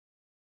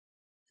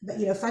But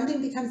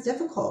funding becomes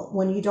difficult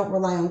when you don't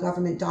rely on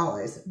government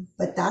dollars.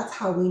 But that's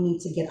how we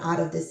need to get out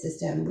of this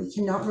system. We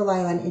cannot rely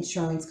on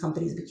insurance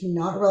companies. We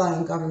cannot rely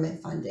on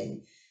government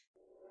funding.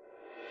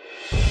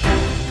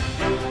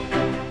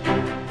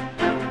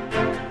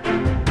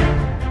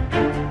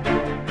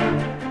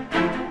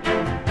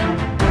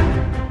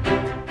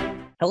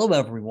 Hello,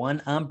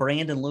 everyone. I'm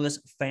Brandon Lewis,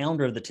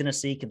 founder of the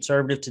Tennessee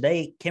Conservative.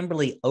 Today,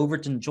 Kimberly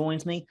Overton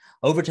joins me.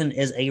 Overton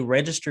is a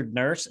registered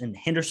nurse in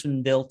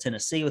Hendersonville,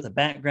 Tennessee, with a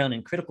background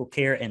in critical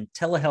care and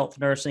telehealth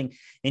nursing.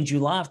 In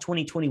July of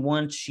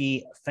 2021,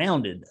 she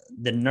founded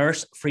the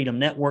Nurse Freedom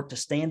Network to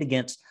stand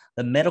against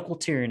the medical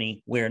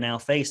tyranny we are now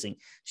facing.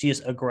 She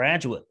is a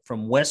graduate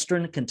from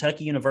Western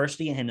Kentucky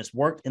University and has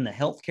worked in the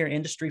healthcare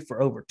industry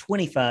for over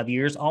 25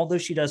 years, although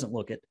she doesn't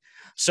look it.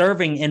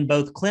 Serving in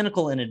both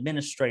clinical and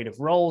administrative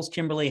roles,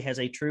 Kimberly has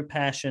a true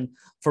passion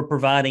for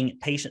providing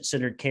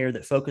patient-centered care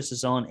that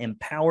focuses on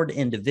empowered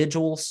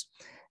individuals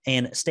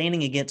and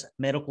standing against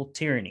medical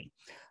tyranny.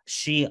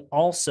 She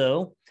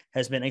also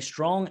has been a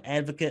strong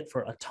advocate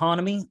for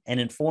autonomy and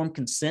informed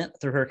consent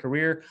through her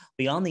career.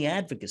 Beyond the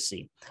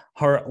advocacy,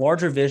 her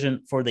larger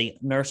vision for the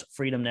Nurse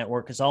Freedom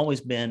Network has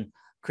always been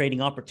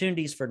creating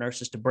opportunities for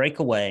nurses to break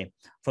away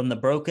from the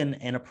broken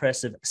and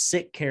oppressive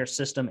sick care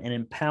system and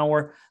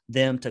empower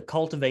them to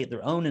cultivate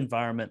their own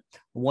environment,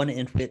 one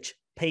in which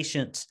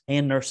patients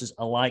and nurses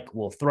alike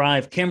will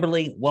thrive.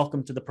 Kimberly,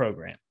 welcome to the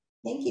program.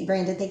 Thank you,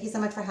 Brandon. Thank you so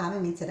much for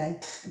having me today.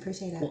 I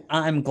appreciate it. Well,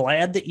 I'm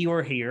glad that you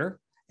are here.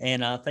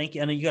 And thank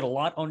you. I know you got a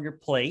lot on your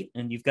plate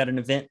and you've got an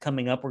event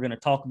coming up we're going to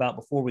talk about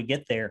before we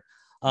get there.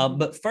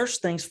 But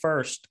first things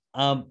first,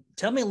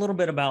 tell me a little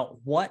bit about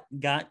what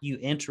got you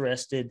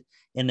interested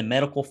in the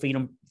medical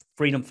freedom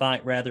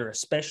fight, rather,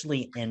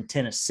 especially in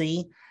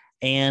Tennessee,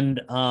 and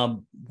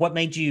what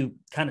made you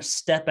kind of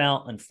step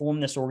out and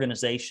form this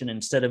organization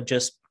instead of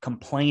just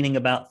complaining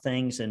about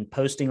things and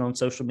posting on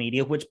social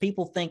media, which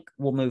people think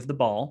will move the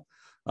ball,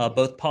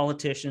 both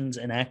politicians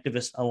and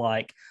activists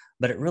alike,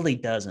 but it really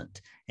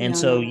doesn't. And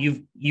so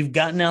you've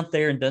gotten out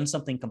there and done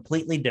something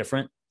completely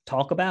different.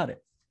 Talk about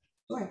it.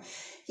 Sure.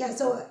 Yeah.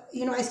 So,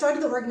 I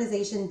started the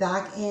organization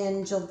back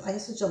in, I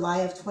guess it was July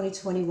of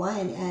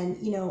 2021. And,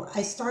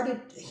 I started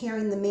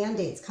hearing the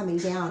mandates coming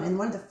down. And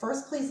one of the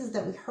first places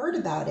that we heard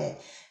about it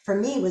for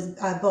me was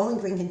Bowling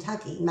Green,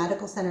 Kentucky,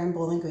 Medical Center in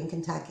Bowling Green,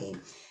 Kentucky.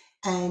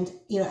 And,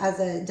 as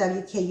a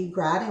WKU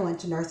grad, I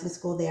went to nursing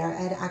school there.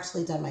 I had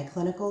actually done my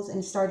clinicals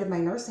and started my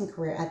nursing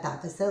career at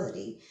that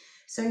facility.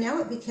 So now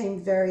it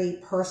became very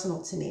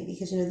personal to me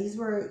because, these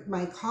were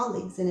my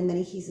colleagues and in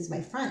many cases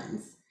my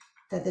friends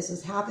that this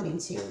was happening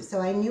to.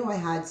 So I knew I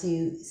had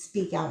to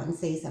speak out and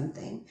say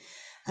something.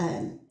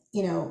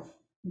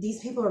 These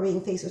people are being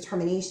faced with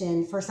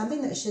termination for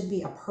something that should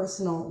be a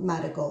personal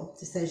medical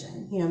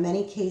decision,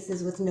 many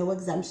cases with no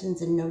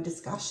exemptions and no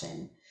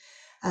discussion.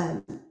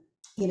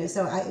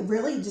 So I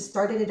really just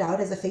started it out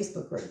as a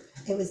Facebook group.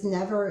 It was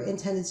never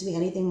intended to be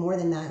anything more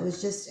than that. It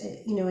was just,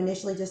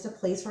 initially just a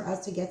place for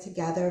us to get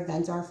together,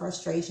 vent our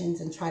frustrations,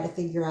 and try to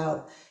figure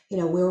out,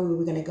 where we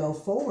were going to go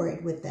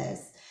forward with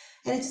this.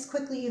 And it just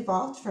quickly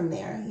evolved from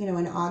there.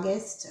 In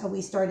August,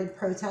 we started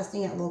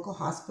protesting at local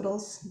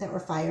hospitals that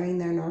were firing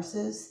their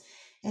nurses.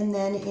 And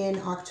then in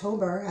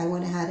October, I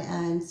went ahead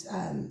and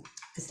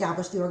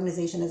established the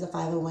organization as a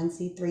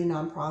 501c3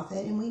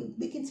 nonprofit. And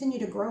we continue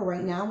to grow.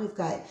 Right now, we've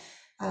got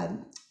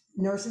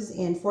nurses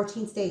in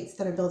 14 states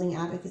that are building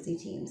advocacy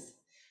teams.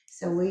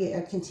 So we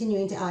are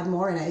continuing to add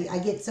more, and I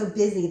get so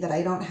busy that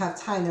I don't have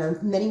time. There are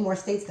many more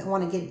states that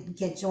want to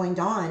get joined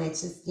on.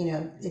 It's just,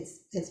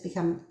 it's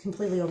become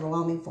completely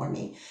overwhelming for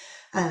me.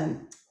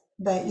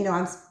 But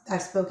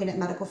I've spoken at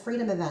medical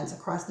freedom events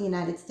across the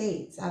United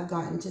States. I've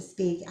gotten to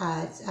speak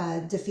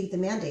at Defeat the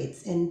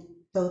Mandates in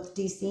both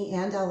DC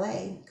and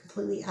LA,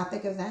 completely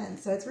epic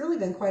events. So it's really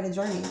been quite a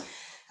journey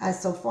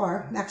so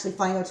far. I'm actually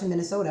flying out to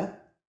Minnesota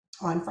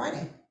on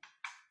Friday,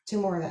 2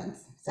 more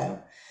events.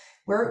 So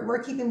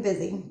we're keeping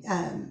busy.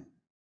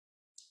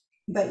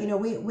 But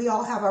we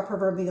all have our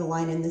proverbial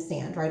line in the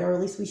sand, right? Or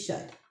at least we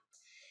should.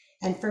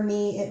 And for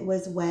me, it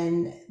was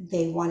when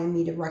they wanted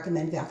me to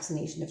recommend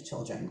vaccination of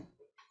children.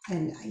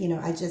 And,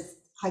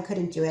 I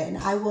couldn't do it. And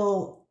I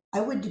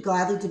would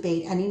gladly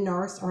debate any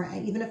nurse or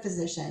even a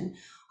physician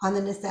on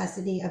the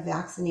necessity of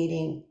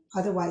vaccinating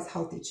otherwise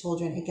healthy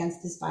children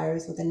against this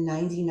virus with a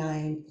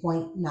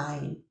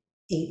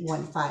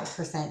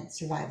 99.9815%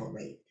 survival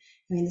rate.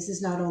 I mean, this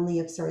is not only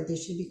absurd,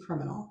 this should be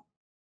criminal.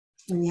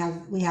 And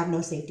we have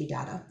no safety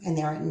data, and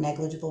they're at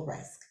negligible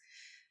risk.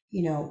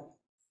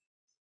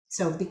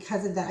 So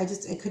because of that, I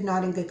could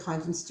not in good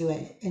conscience do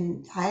it.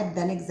 And I had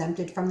been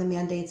exempted from the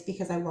mandates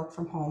because I work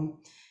from home.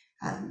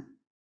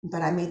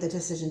 But I made the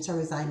decision to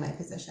resign my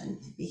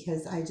position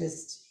because I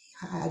just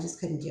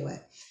couldn't do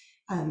it.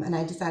 And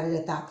I decided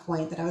at that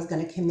point that I was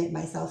going to commit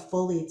myself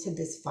fully to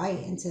this fight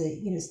and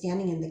to,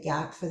 standing in the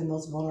gap for the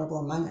most vulnerable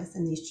among us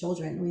and these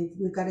children.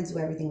 We've got to do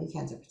everything we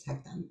can to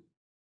protect them.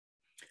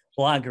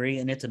 Well, I agree.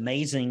 And it's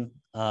amazing.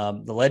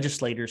 The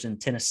legislators in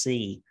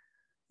Tennessee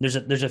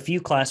there's a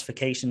few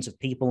classifications of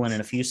people, and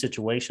in a few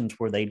situations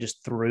where they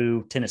just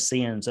threw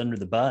Tennesseans under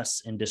the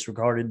bus and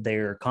disregarded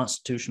their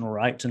constitutional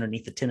rights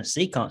underneath the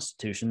Tennessee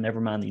Constitution, never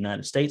mind the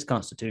United States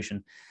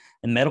Constitution.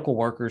 And medical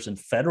workers and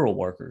federal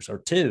workers are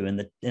too.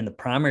 And the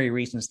primary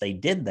reasons they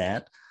did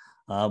that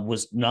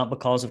was not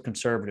because of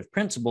conservative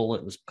principle.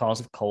 It was because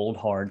of cold,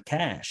 hard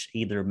cash,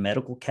 either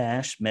medical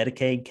cash,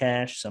 Medicaid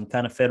cash, some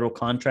kind of federal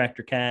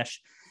contractor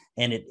cash.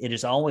 And it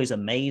has always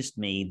amazed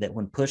me that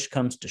when push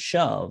comes to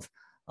shove,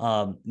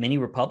 many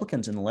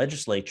Republicans in the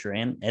legislature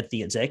and at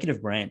the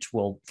executive branch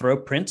will throw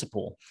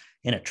principle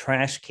in a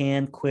trash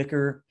can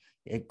quicker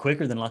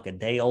than like a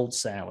day old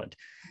salad.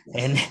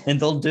 And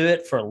they'll do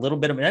it for a little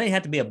bit of it. It doesn't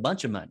have to be a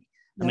bunch of money.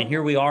 I mean,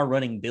 here we are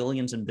running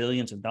billions and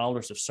billions of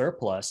dollars of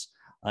surplus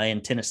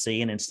in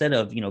Tennessee. And instead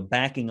of,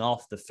 backing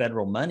off the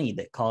federal money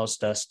that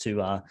caused us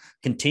to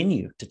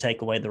continue to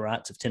take away the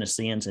rights of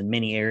Tennesseans in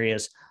many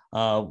areas,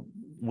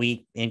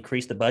 we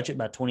increased the budget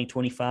by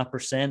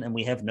 25%, and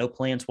we have no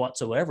plans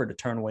whatsoever to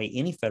turn away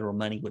any federal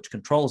money which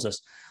controls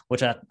us,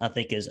 which I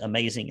think is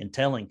amazing and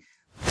telling.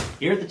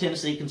 Here at the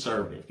Tennessee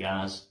Conservative,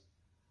 guys,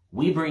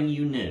 we bring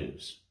you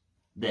news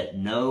that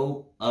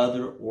no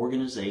other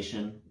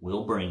organization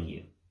will bring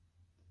you.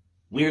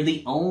 We're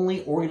the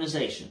only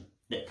organization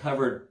that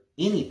covered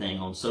anything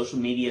on social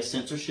media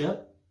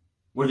censorship.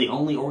 We're the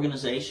only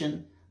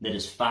organization that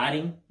is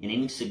fighting in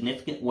any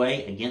significant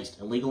way against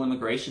illegal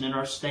immigration in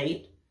our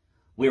state.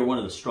 We are one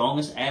of the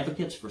strongest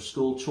advocates for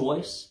school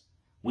choice.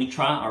 We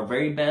try our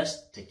very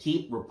best to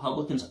keep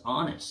Republicans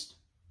honest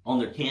on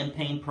their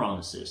campaign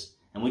promises,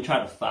 and we try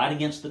to fight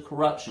against the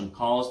corruption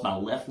caused by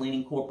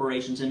left-leaning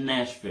corporations in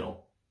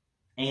Nashville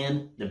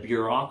and the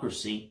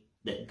bureaucracy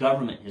that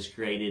government has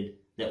created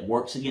that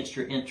works against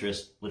your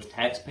interests with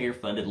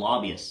taxpayer-funded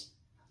lobbyists.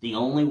 The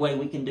only way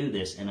we can do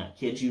this, and I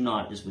kid you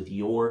not, is with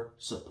your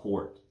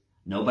support.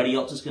 Nobody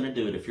else is going to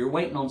do it. If you're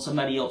waiting on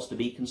somebody else to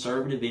be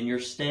conservative in your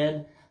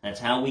stead, that's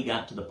how we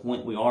got to the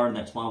point we are, and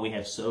that's why we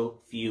have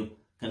so few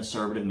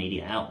conservative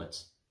media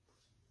outlets.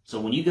 So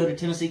when you go to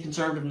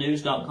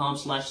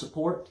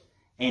TennesseeConservativeNews.com/support,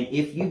 and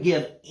if you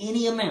give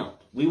any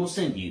amount, we will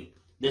send you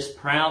this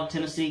proud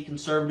Tennessee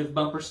Conservative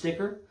bumper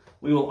sticker.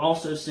 We will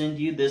also send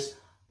you this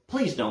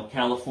Please Don't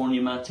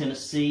California My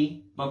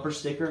Tennessee bumper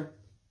sticker.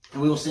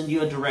 And we will send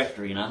you a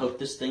directory, and I hope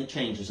this thing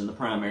changes in the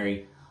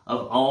primary,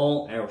 of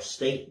all our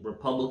state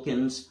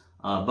Republicans,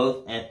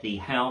 both at the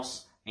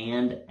House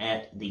and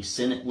at the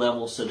Senate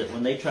level, so that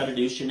when they try to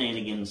do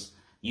shenanigans,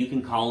 you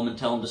can call them and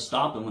tell them to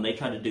stop. And when they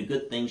try to do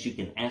good things, you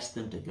can ask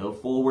them to go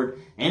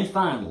forward. And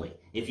finally,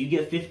 if you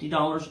give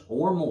 $50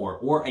 or more,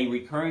 or a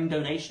recurring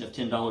donation of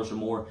 $10 or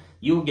more,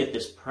 you will get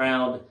this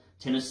proud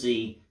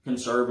Tennessee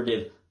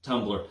Conservative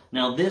tumbler.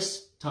 Now,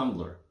 this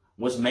tumbler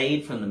was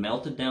made from the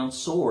melted down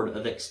sword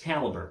of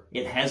Excalibur.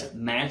 It has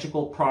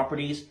magical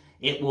properties.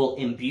 It will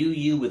imbue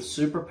you with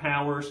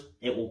superpowers.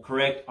 It will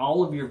correct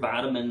all of your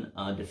vitamin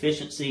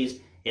deficiencies.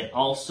 It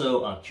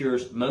also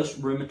cures most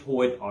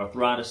rheumatoid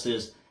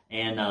arthritises.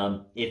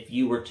 And if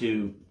you were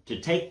to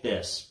take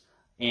this,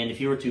 and if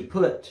you were to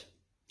put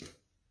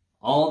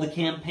all the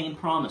campaign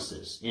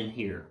promises in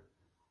here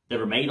that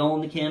are made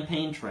on the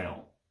campaign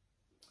trail,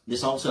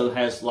 this also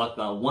has, like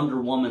Wonder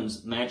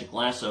Woman's magic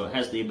lasso, it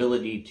has the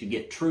ability to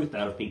get truth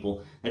out of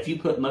people. If you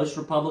put most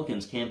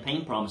Republicans'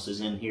 campaign promises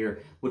in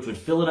here, which would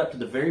fill it up to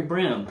the very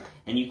brim,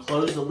 and you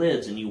close the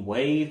lids and you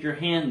waved your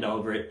hand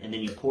over it and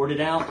then you poured it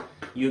out,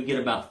 you would get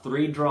about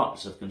 3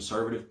 drops of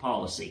conservative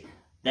policy.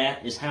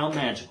 That is how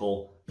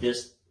magical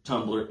this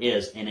tumbler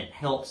is, and it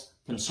helps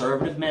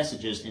conservative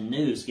messages and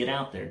news get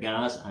out there.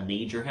 Guys, I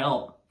need your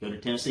help. Go to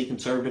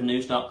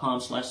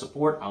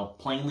TennesseeConservativeNews.com/support. I'll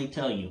plainly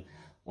tell you,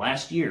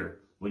 last year,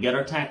 we got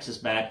our taxes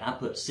back. I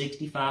put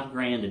 $65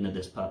 grand into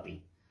this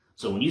puppy.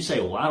 So when you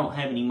say, well, I don't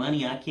have any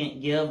money I can't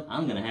give,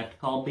 I'm going to have to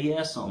call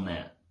BS on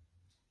that.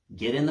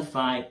 Get in the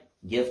fight.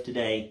 Give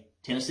today.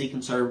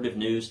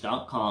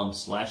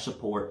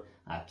 TennesseeConservativeNews.com/support.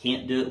 I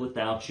can't do it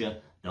without you.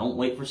 Don't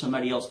wait for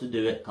somebody else to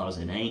do it, because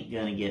it ain't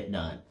going to get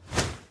done.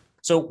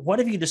 So what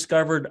have you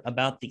discovered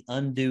about the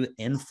undue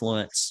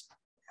influence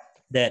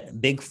that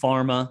big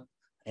pharma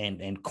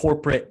and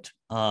corporate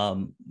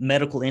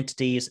medical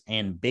entities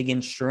and big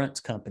insurance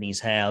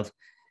companies have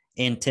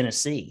in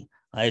Tennessee,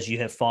 as you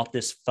have fought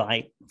this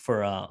fight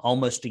for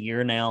almost a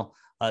year now?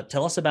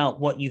 Tell us about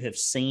what you have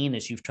seen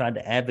as you've tried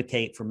to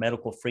advocate for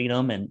medical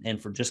freedom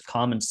and for just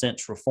common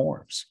sense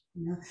reforms.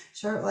 Yeah,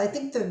 sure. Well, I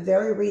think the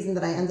very reason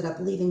that I ended up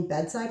leaving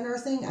bedside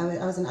nursing,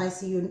 I was an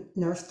ICU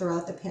nurse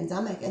throughout the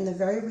pandemic, and the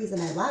very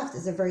reason I left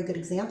is a very good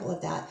example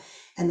of that.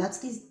 And that's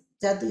these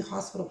deadly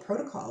hospital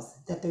protocols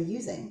that they're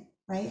using,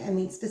 right? I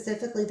mean,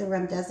 specifically the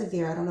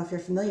remdesivir. I don't know if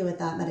you're familiar with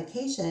that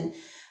medication,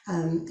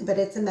 but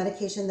it's a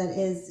medication that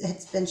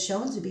it's been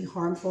shown to be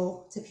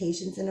harmful to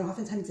patients and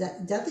oftentimes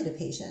deadly to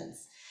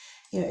patients.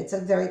 It's a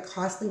very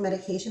costly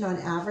medication, on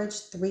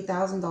average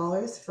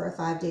 $3,000 for a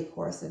 5-day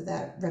course of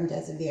that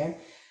remdesivir.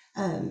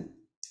 And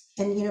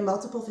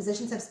multiple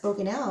physicians have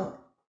spoken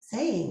out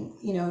saying,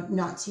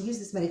 not to use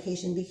this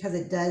medication because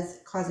it does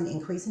cause an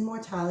increase in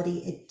mortality.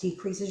 It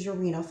decreases your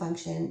renal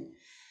function.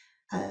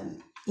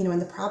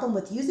 And the problem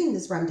with using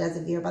this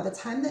remdesivir, by the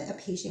time that a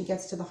patient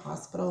gets to the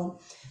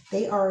hospital,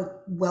 they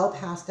are well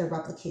past their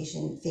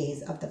replication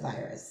phase of the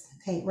virus.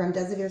 Okay,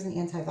 remdesivir is an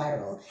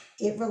antiviral.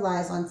 It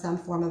relies on some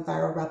form of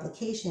viral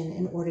replication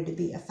in order to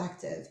be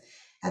effective.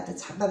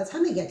 By the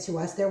time they get to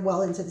us, they're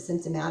well into the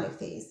symptomatic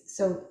phase.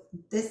 So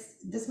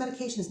this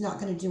medication is not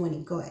going to do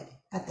any good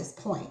at this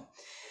point.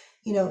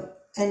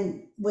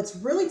 And what's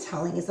really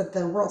telling is that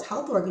the World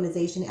Health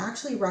Organization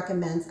actually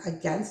recommends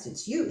against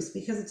its use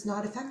because it's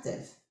not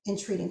effective in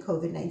treating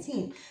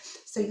COVID-19.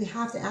 So you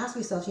have to ask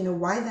yourself,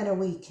 why then are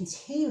we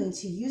continuing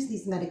to use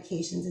these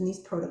medications and these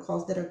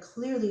protocols that are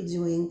clearly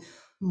doing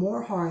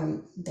more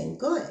harm than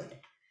good?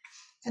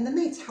 And then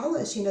they tell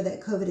us,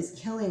 that COVID is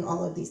killing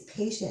all of these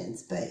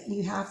patients, but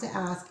you have to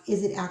ask,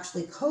 is it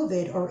actually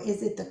COVID, or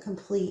is it the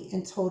complete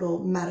and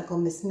total medical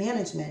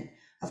mismanagement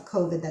of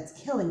COVID that's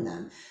killing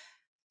them?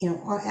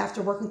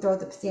 After working throughout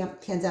the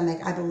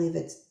pandemic, I believe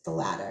it's the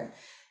latter.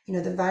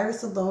 The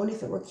virus alone,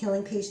 if it were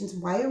killing patients,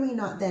 why are we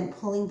not then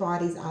pulling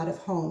bodies out of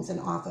homes and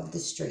off of the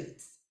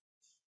streets?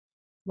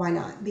 Why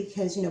not?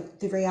 Because,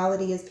 the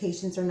reality is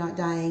patients are not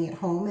dying at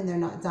home and they're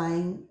not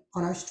dying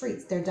on our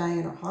streets. They're dying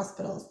in our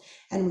hospitals.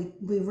 And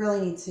we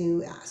really need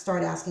to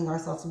start asking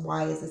ourselves,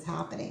 why is this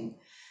happening?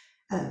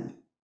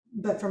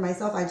 But for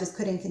myself, I just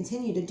couldn't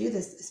continue to do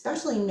this,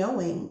 especially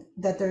knowing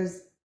that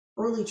there's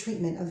early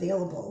treatment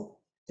available.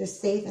 There's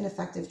safe and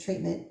effective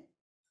treatment,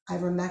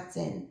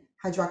 ivermectin,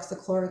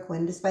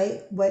 hydroxychloroquine.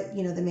 Despite what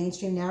the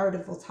mainstream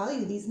narrative will tell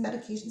you, these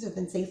medications have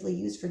been safely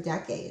used for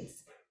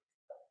decades.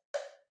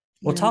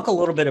 We'll talk a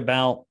little bit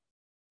about,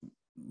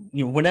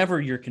 whenever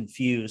you're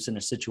confused in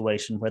a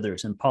situation, whether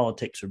it's in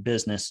politics or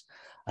business,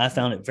 I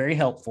found it very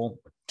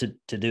helpful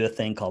to do a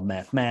thing called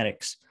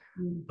mathematics,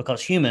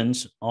 because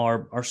humans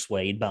are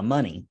swayed by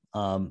money.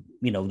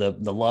 The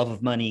love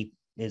of money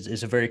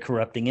is a very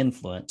corrupting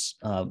influence.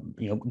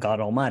 God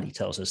Almighty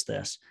tells us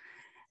this.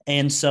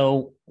 And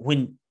so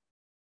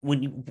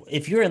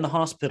if you're in the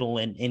hospital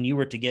and you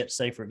were to get,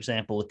 say, for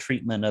example, a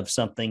treatment of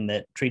something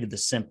that treated the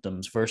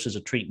symptoms versus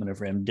a treatment of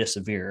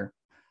remdesivir,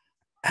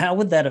 how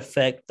would that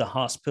affect the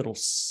hospital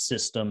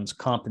system's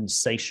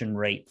compensation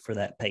rate for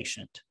that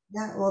patient?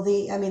 Yeah, well,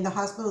 the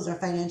hospitals are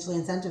financially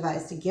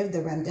incentivized to give the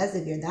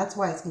remdesivir. That's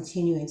why it's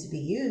continuing to be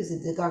used.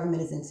 The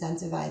government is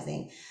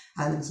incentivizing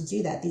to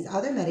do that. These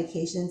other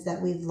medications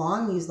that we've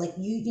long used, like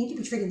you need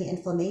to be treating the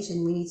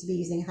inflammation, we need to be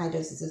using high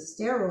doses of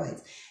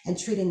steroids, and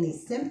treating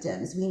these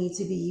symptoms, we need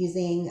to be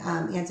using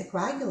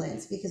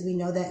anticoagulants, because we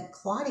know that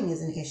clotting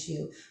is an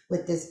issue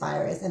with this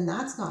virus, and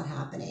that's not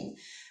happening.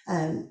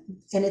 And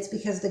it's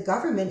because the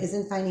government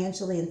isn't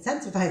financially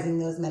incentivizing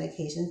those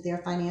medications.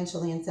 They're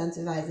financially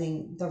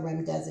incentivizing the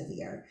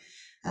remdesivir.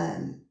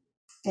 And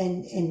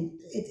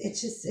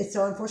it's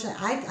so unfortunate.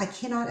 I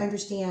cannot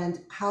understand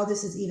how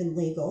this is even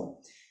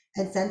legal.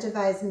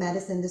 Incentivized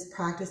medicine, this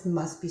practice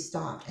must be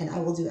stopped. And I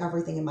will do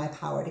everything in my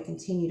power to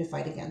continue to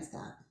fight against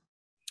that.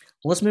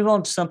 Let's move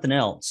on to something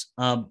else.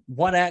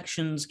 What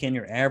actions can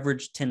your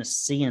average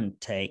Tennessean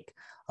take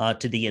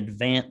to the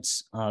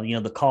advance,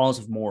 the cause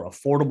of more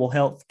affordable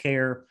health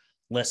care,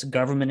 less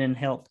government in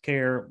health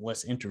care,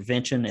 less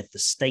intervention at the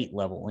state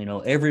level?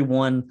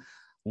 Everyone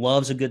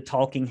loves a good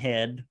talking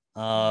head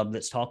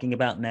that's talking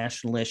about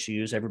national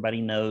issues.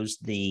 Everybody knows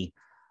the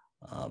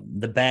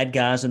bad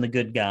guys and the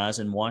good guys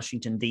in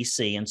Washington,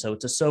 D.C. And so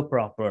it's a soap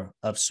opera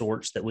of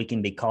sorts that we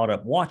can be caught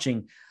up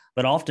watching.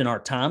 But often our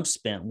time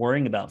spent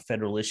worrying about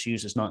federal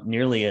issues is not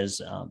nearly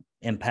as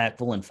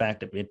impactful. In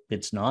fact,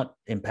 it's not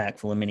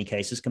impactful in many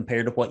cases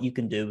compared to what you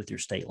can do with your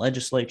state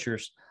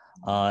legislatures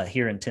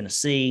here in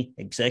Tennessee,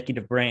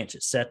 executive branch,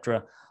 et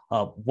cetera.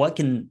 What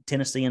can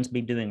Tennesseans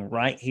be doing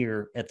right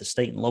here at the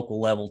state and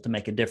local level to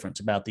make a difference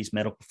about these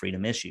medical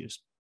freedom issues?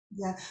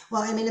 Yeah,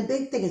 well, a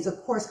big thing is,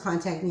 of course,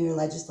 contacting your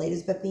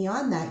legislators, but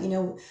beyond that,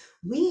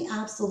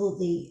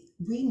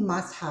 we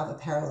must have a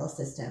parallel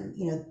system.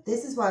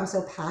 This is why I'm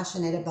so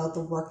passionate about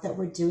the work that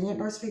we're doing at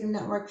Nurse Freedom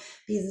Network,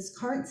 because this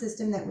current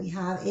system that we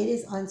have, it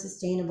is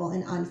unsustainable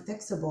and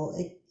unfixable.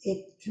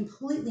 It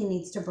completely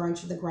needs to burn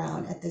to the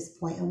ground at this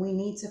point, and we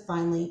need to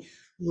finally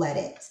let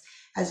it.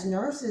 As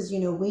nurses,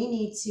 we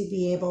need to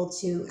be able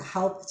to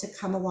help to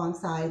come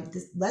alongside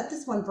this, let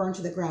this one burn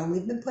to the ground.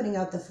 We've been putting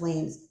out the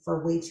flames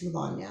for way too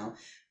long now.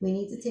 We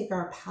need to take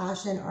our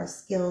passion, our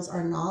skills,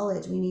 our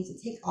knowledge. We need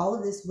to take all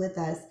of this with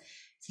us,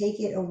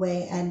 take it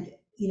away, and,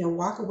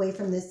 walk away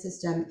from this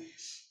system,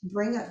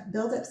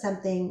 build up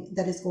something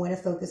that is going to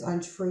focus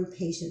on true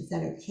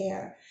patient-centered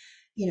care.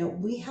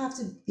 We have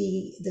to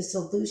be the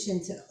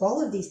solution to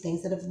all of these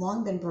things that have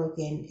long been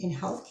broken in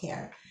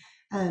healthcare.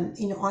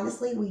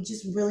 Honestly, we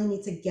just really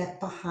need to get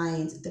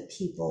behind the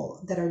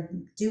people that are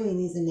doing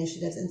these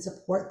initiatives and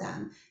support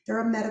them. There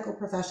are medical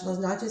professionals,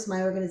 not just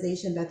my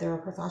organization, but there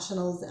are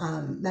professionals,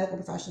 medical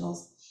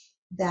professionals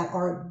that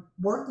are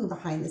working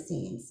behind the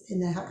scenes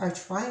and that are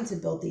trying to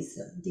build these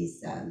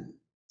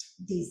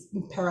these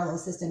parallel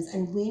systems,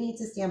 and we need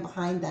to stand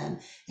behind them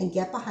and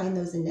get behind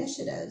those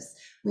initiatives.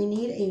 We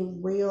need a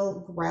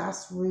real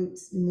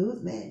grassroots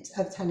movement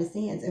of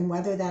Tennesseans, and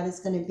whether that is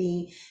going to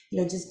be,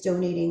 just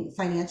donating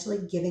financially,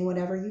 giving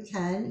whatever you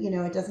can.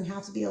 It doesn't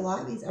have to be a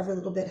lot, because every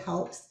little bit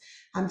helps.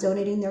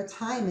 Donating their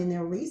time and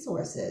their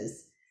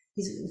resources.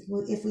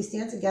 If we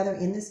stand together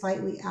in this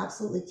fight, we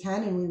absolutely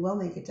can, and we will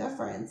make a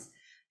difference.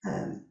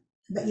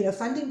 But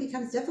funding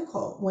becomes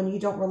difficult when you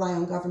don't rely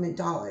on government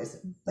dollars.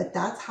 But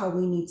that's how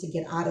we need to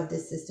get out of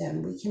this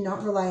system. We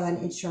cannot rely on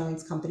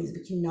insurance companies.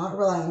 We cannot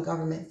rely on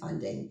government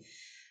funding.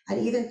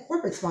 And even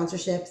corporate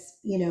sponsorships,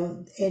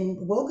 in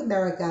woke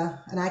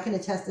America, and I can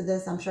attest to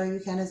this, I'm sure you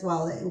can as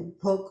well,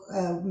 woke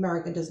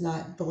America does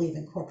not believe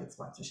in corporate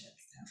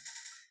sponsorships. So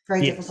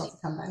very Yes. difficult to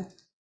come by.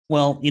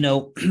 Well,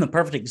 a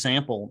perfect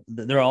example,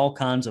 there are all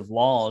kinds of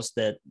laws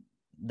that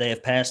they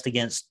have passed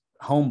against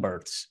home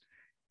births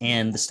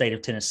in the state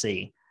of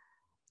Tennessee.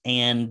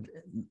 And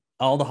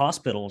all the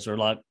hospitals are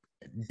like,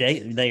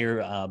 they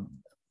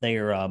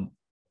are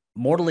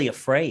mortally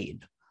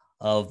afraid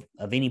of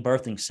any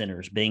birthing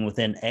centers being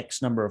within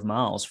X number of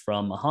miles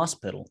from a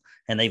hospital.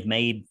 And they've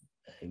made,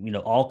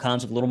 all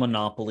kinds of little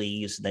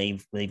monopolies.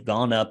 They've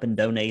gone up and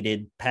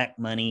donated PAC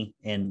money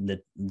and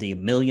the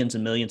millions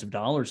and millions of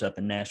dollars up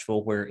in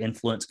Nashville, where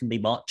influence can be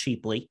bought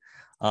cheaply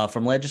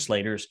from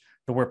legislators,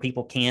 to where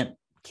people can't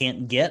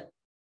get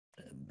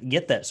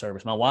that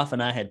service. My wife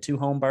and I had 2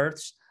 home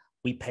births.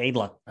 We paid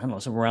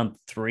somewhere around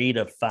 $3,000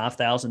 to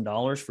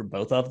 $5,000 for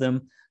both of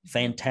them.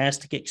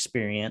 Fantastic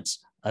experience.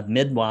 A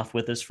midwife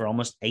with us for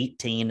almost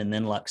 18, and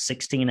then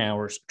 16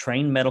 hours,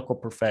 trained medical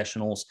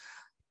professionals,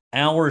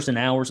 hours and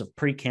hours of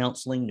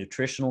pre-counseling,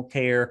 nutritional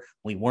care.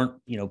 We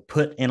weren't,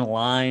 put in a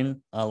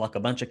line like a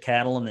bunch of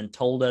cattle and then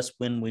told us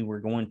when you were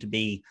going to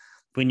be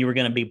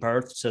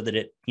birthed, so that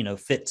it,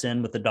 fits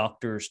in with the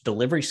doctor's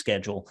delivery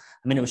schedule.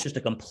 I mean, it was just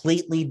a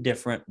completely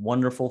different,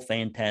 wonderful,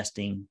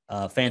 fantastic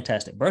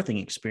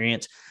birthing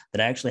experience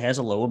that actually has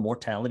a lower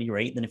mortality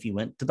rate than if you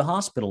went to the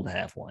hospital to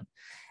have one.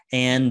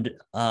 And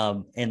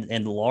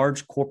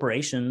large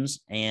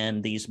corporations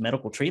and these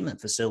medical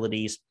treatment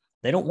facilities,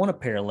 they don't want a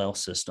parallel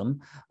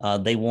system.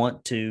 They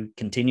want to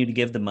continue to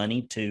give the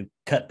money to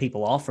cut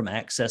people off from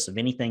access of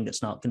anything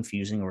that's not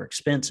confusing or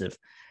expensive.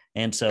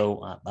 And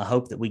so I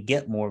hope that we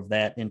get more of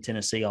that in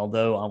Tennessee,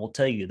 although I will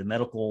tell you, the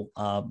medical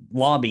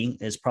lobby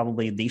is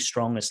probably the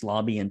strongest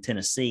lobby in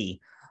Tennessee.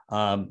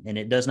 And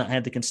it does not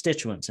have the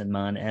constituents in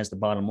mind, as the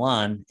bottom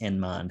line in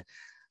mind.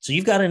 So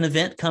you've got an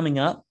event coming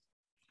up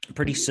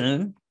pretty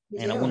soon.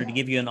 And I wanted to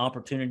give you an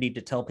opportunity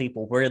to tell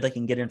people where they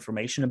can get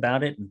information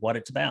about it and what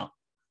it's about.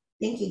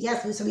 Thank you.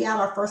 Yes, so we have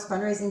our first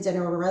fundraising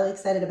dinner. We're really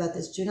excited about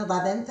this. June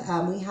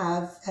 11th, we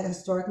have at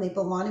historic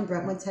Maple Lawn in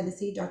Brentwood,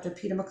 Tennessee, Dr.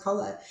 Peter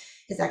McCullough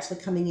is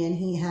actually coming in.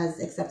 He has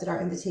accepted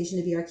our invitation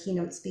to be our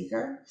keynote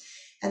speaker.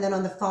 And then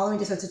on the following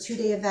day, so it's a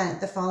 2-day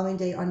event, the following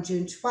day on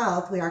June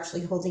 12th, we're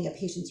actually holding a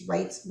patients'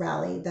 rights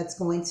rally that's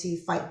going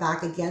to fight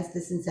back against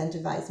this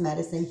incentivized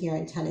medicine here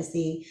in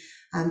Tennessee.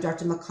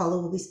 Dr.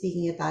 McCullough will be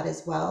speaking at that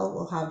as well.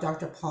 We'll have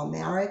Dr. Paul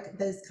Marek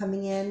that is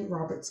coming in,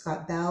 Robert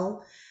Scott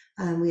Bell.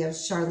 We have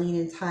Charlene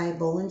and Ty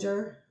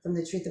Bollinger from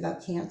The Truth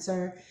About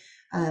Cancer,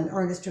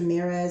 Ernest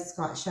Ramirez,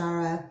 Scott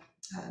Shara,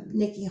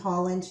 Nikki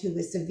Holland, who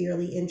was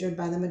severely injured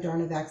by the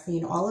Moderna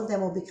vaccine. All of them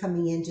will be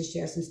coming in to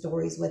share some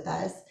stories with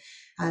us.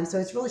 So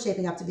it's really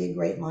shaping up to be a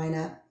great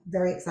lineup.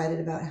 Very excited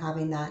about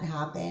having that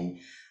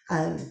happen.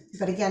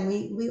 But again,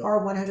 we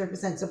are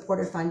 100%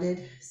 supporter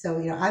funded. So,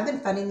 I've been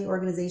funding the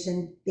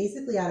organization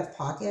basically out of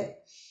pocket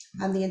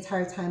the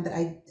entire time, but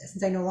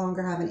since I no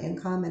longer have an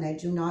income and I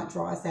do not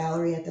draw a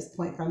salary at this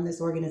point from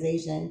this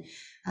organization,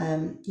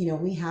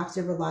 we have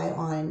to rely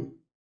on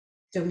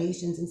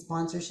donations and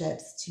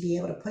sponsorships to be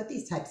able to put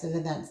these types of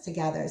events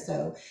together.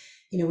 So,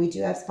 we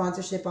do have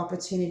sponsorship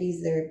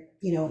opportunities. They're,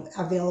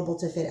 available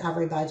to fit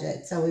every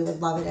budget. So we would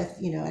love it if,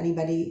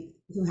 anybody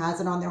who has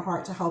it on their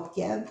heart to help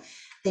give,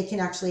 they can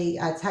actually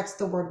text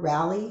the word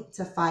rally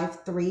to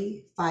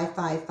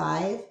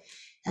 53555,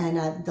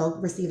 and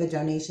they'll receive a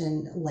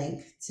donation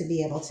link to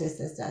be able to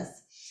assist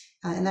us.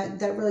 And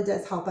that really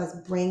does help us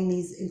bring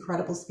these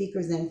incredible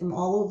speakers in from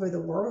all over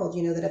the world,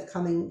 that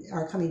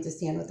are coming to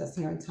stand with us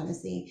here in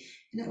Tennessee.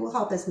 And it will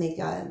help us make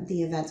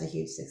the event a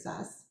huge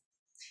success.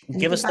 And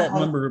give us that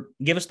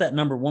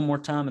number one more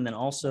time, and then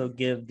also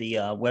give the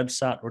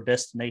website or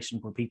destination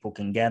where people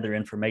can gather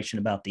information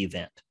about the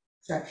event.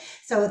 Sure.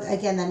 So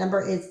again, that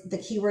number the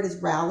keyword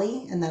is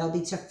rally, and that'll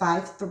be to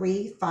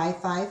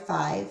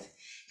 53555.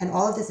 And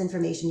all of this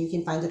information, you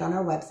can find it on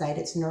our website.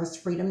 It's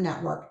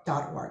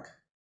nursefreedomnetwork.org.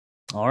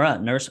 All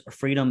right,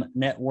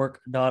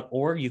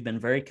 nursefreedomnetwork.org. You've been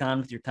very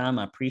kind with your time.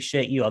 I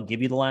appreciate you. I'll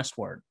give you the last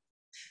word.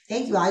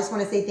 Thank you. I just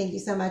want to say thank you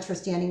so much for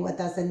standing with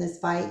us in this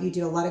fight. You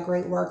do a lot of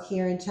great work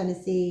here in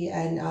Tennessee,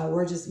 and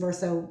we're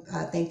so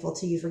thankful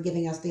to you for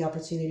giving us the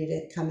opportunity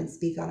to come and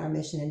speak on our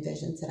mission and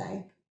vision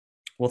today.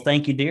 Well,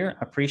 thank you, dear.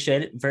 I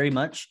appreciate it very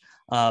much.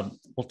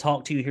 We'll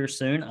talk to you here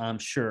soon, I'm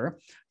sure.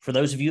 For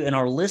those of you in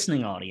our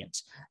listening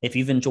audience, if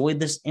you've enjoyed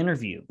this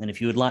interview and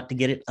if you would like to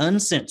get it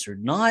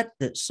uncensored, not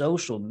that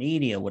social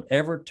media would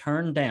ever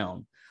turn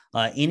down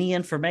any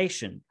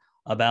information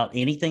about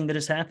anything that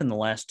has happened the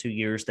last 2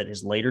 years that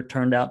has later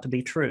turned out to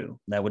be true.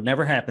 That would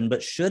never happen.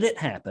 But should it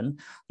happen,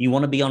 you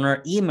want to be on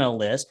our email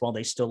list while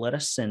they still let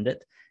us send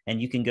it. And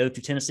you can go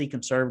to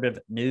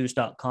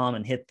TennesseeConservativeNews.com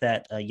and hit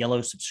that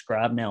yellow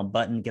subscribe now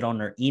button, get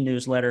on our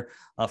e-newsletter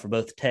for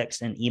both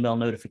text and email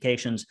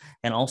notifications,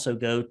 and also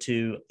go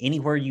to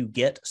anywhere you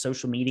get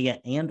social media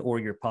and or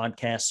your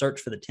podcast,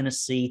 search for the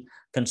Tennessee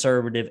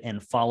Conservative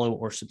and follow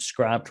or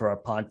subscribe to our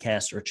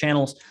podcasts or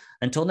channels.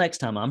 Until next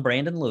time, I'm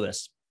Brandon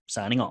Lewis,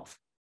 signing off.